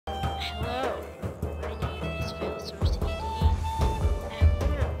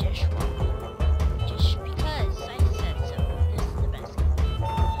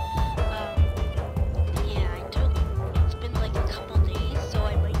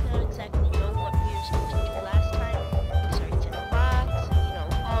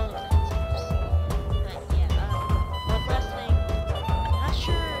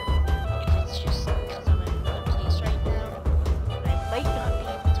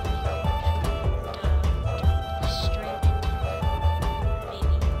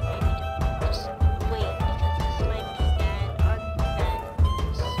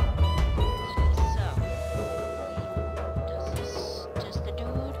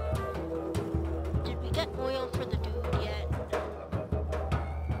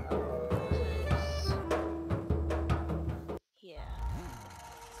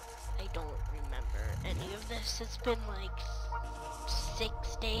it's been like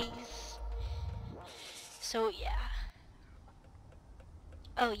 6 days. So yeah.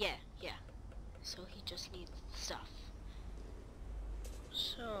 Oh yeah. So he just needs stuff.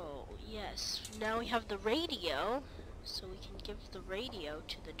 So yes, now we have the radio. So we can give the radio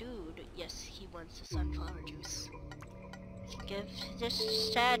to the dude. Yes, he wants the sunflower juice. Give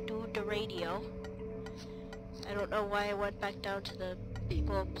this sad dude the radio. I don't know why I went back down to the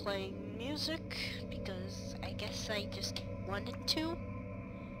people playing music, because I guess I just wanted to.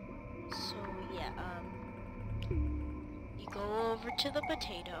 So yeah, you go over to the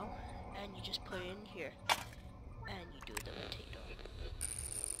potato, and you just put it in here, and you do the potato.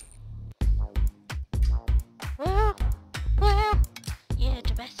 Well, yeah,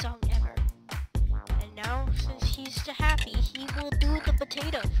 the best song ever. And now, since he's so happy, he will do the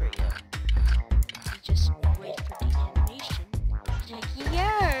potato for you. You just wait for the animation. He's like,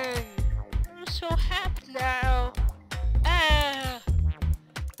 yeah, I'm so happy now. Ah.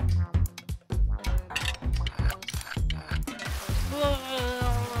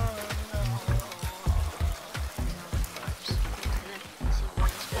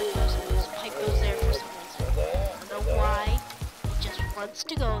 Wants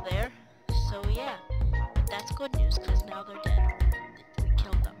to go there, so yeah, but that's good news because now they're dead. We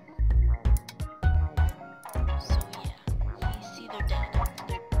killed them. So yeah, you see they're dead.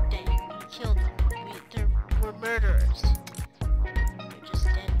 They're dead. We killed them. We're murderers. They're just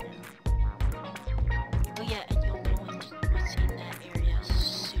dead now. Oh yeah, and you'll know what's in that area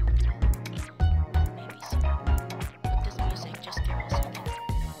soon. Maybe soon. But this music, just give us a second.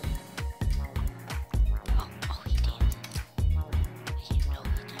 Oh, he dances.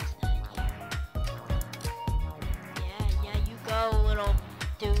 Little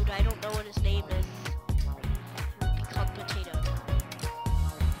dude, I don't know what his name is. He would be called Potato.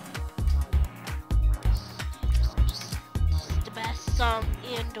 This is the best song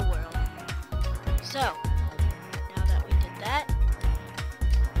in the world. So, now that we did that,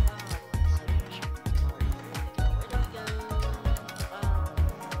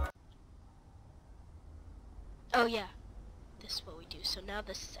 oh yeah, this is what we do. So now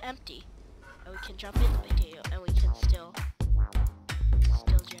this is empty, and we can jump in the potato, and we can still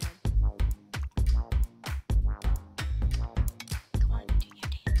jam. Come on, do your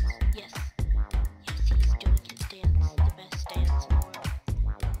dance. Yes, he's doing his dance, the best dance in the world.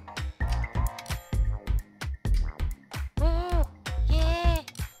 Woo! Yeah!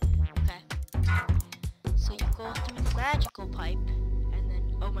 Okay. So you go through the magical pipe, and then,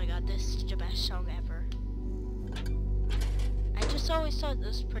 oh my god, this is the best song ever. I just always thought this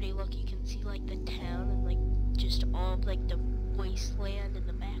was pretty. Look, you can see like the town and like just all of like the wasteland in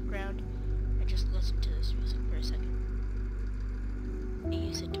the background. I just listened to this music for a second. I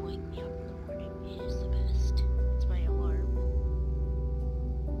use it to wake me up in the morning. It is the best. It's my alarm.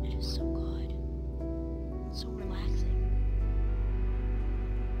 It is so good. So relaxing.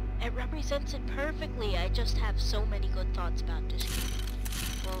 It represents it perfectly. I just have so many good thoughts about this game.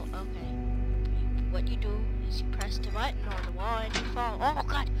 Well, okay. What you do is you press the button on the wall and you fall. Oh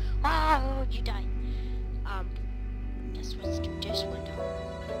god! Oh, you die. Guess let's do this window.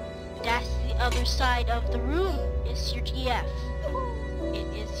 That's the other side of the room. It's your GF. It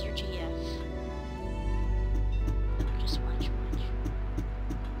is your GF. Just watch.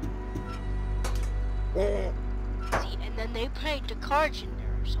 See, and then they played the cards in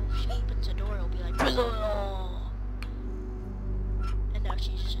there, so if she opens the door, it'll be like, and now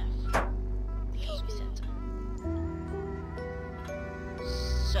she's just F.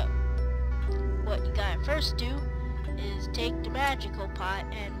 So, what you gotta first do is take the magical pot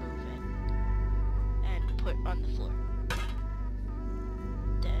and move it. And put it on the floor.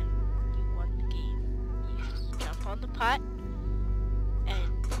 Then you won the game. You just jump on the pot,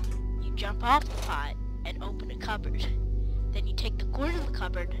 and you jump off the pot and open a cupboard. Then you take the corn of the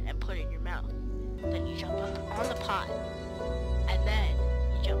cupboard and put it in your mouth. Then you jump up on the pot, and then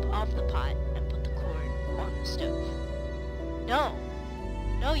you jump off the pot and put the corn on the stove. No,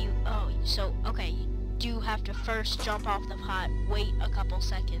 okay, you do have to first jump off the pot, wait a couple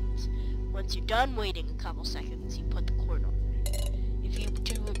seconds. Once you're done waiting a couple seconds, you put the corn on there. If you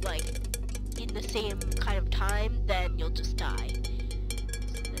do it, like, in the same kind of time, then you'll just die.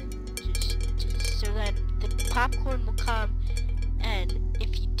 So then the popcorn will come, and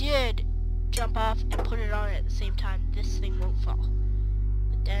if you did jump off and put it on at the same time, this thing won't fall.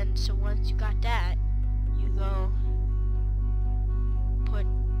 But then, so once you got that, you go put,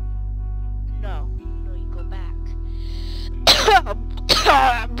 no, you go back.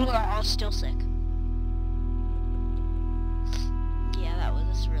 I'm still sick. Yeah, that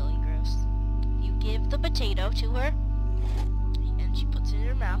was really gross. You give the potato to her, and she puts it in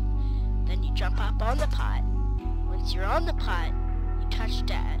her mouth. Then you jump up on the pot. Once you're on the pot, you touch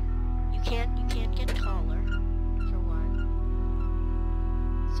that. You can't get taller, for one.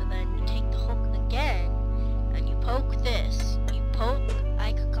 So then you take the hook again, and you poke this. You poke,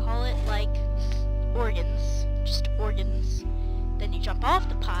 I could call it like organs, just organs. Then you jump off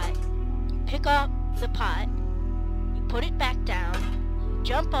the pot, you pick up the pot, you put it back down, you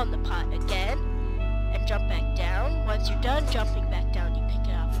jump on the pot again, and jump back down. Once you're done jumping back down, you pick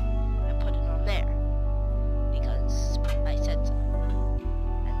it up and put it on there, because I said so.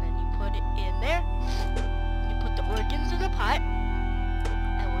 And then you put it in there, you put the organs in the pot,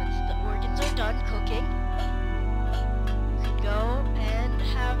 and once the organs are done cooking, you can go and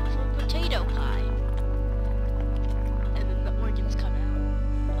have a potato pie. And then the organs come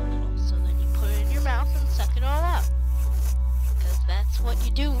out a little, so then you put it in your mouth and suck it all up. Because that's what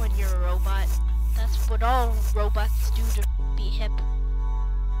you do when you're a robot. That's what all robots do to be hip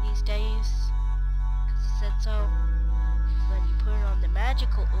these days. Because I said so. Then you put it on the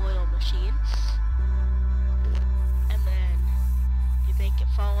magical oil machine. And then you make it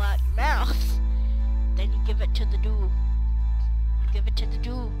fall out your mouth. Then you give it to the dew. You give it to the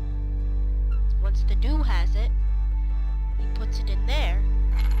dew. Once the dew has it, he puts it in there.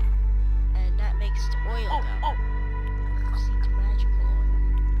 And that makes the oil go. See, the magical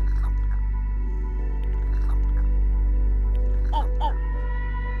oil.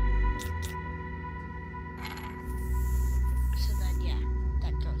 So then, yeah,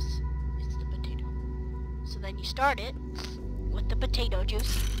 that goes. It's the potato. So then you start it with the potato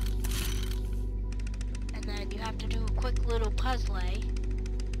juice. And then you have to do a quick little puzzle where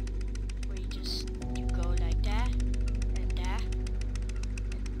you go like that, and that,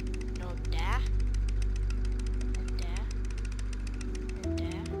 and no, that, and that, and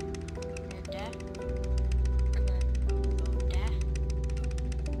that, and that, and then go that.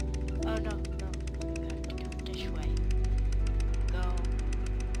 Oh no, you have to do it this way.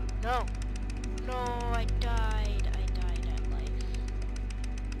 Go. No, I died at life.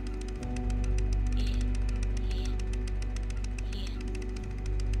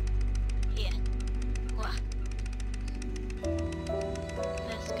 Here. Wah.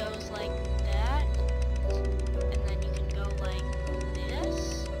 This goes like that, and then you can go like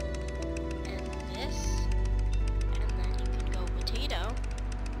this, and this, and then you can go potato,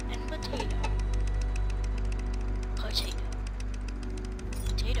 and potato. Potato.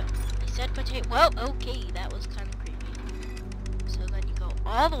 I said potato. Well, okay, that was kind of creepy. So then you go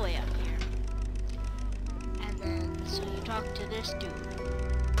all the way up here, and then so you talk to this dude.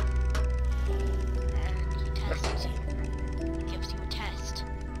 Tests you. He gives you a test.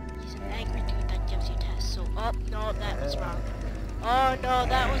 He's an angry dude that gives you tests. So, oh no, that was wrong. Oh no,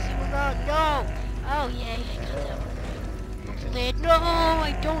 that was even wrong. No! Oh yay, I got that one right. Hopefully, no,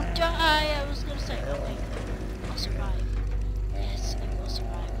 I don't die. I was gonna say, okay, I'll survive. Yes, I will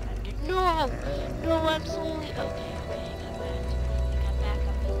survive. No, I'm slowly. Okay, I got back.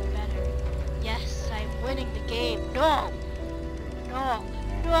 I'm even better. Yes, I'm winning the game. No.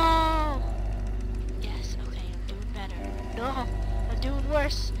 No, I'm doing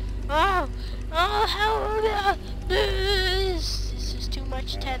worse. Oh, how this is too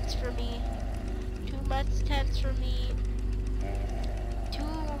much tense for me. Too much tense.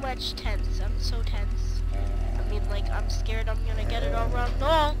 I'm so tense. I mean, like, I'm scared I'm gonna get it all wrong.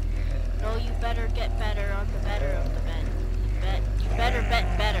 No, you better get better on the better of the bet. You better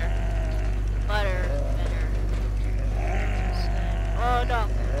bet better. Better. Oh no.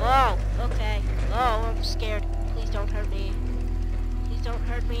 Oh, okay. Oh, I'm scared. Please don't hurt me. Please don't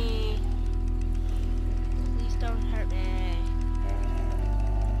hurt me.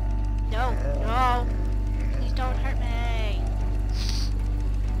 No. Please don't hurt me.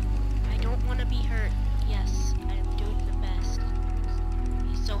 I don't want to be hurt. Yes, I am doing the best.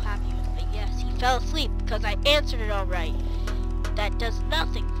 He's so happy with me. Yes, he fell asleep because I answered it all right. That does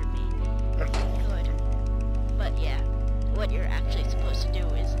nothing for me. Good. But yeah, what you're actually supposed to do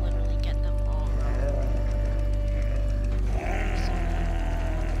is literally get them all wrong.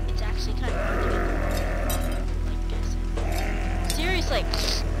 It's actually kind of hard to get them all wrong, like guessing. Seriously!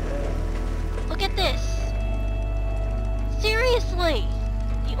 Look at this! Seriously!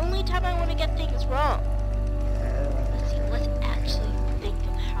 The only time I want to get things wrong. Let's see, let's actually think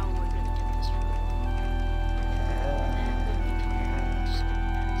of how we're going to get this wrong.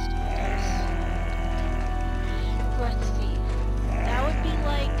 Let's see. That would be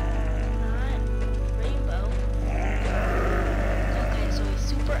like, not rainbow. Okay, so he's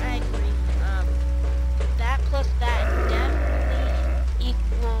super angry. That plus that definitely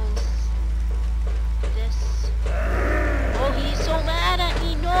equals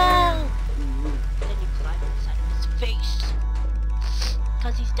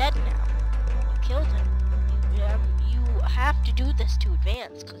do this to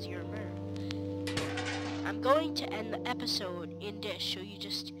advance because you're a nerd. I'm going to end the episode in this, so you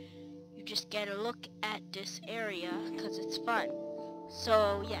just get a look at this area because it's fun.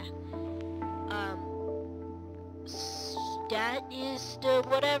 So yeah, that is the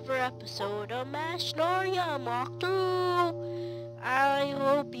whatever episode of Machinarium walkthrough. I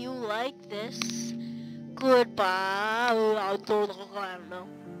hope you like this. Goodbye. I don't know.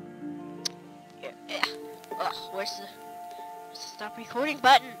 Yeah. Ugh, where's the stop recording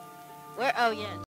button? Where? Oh yeah.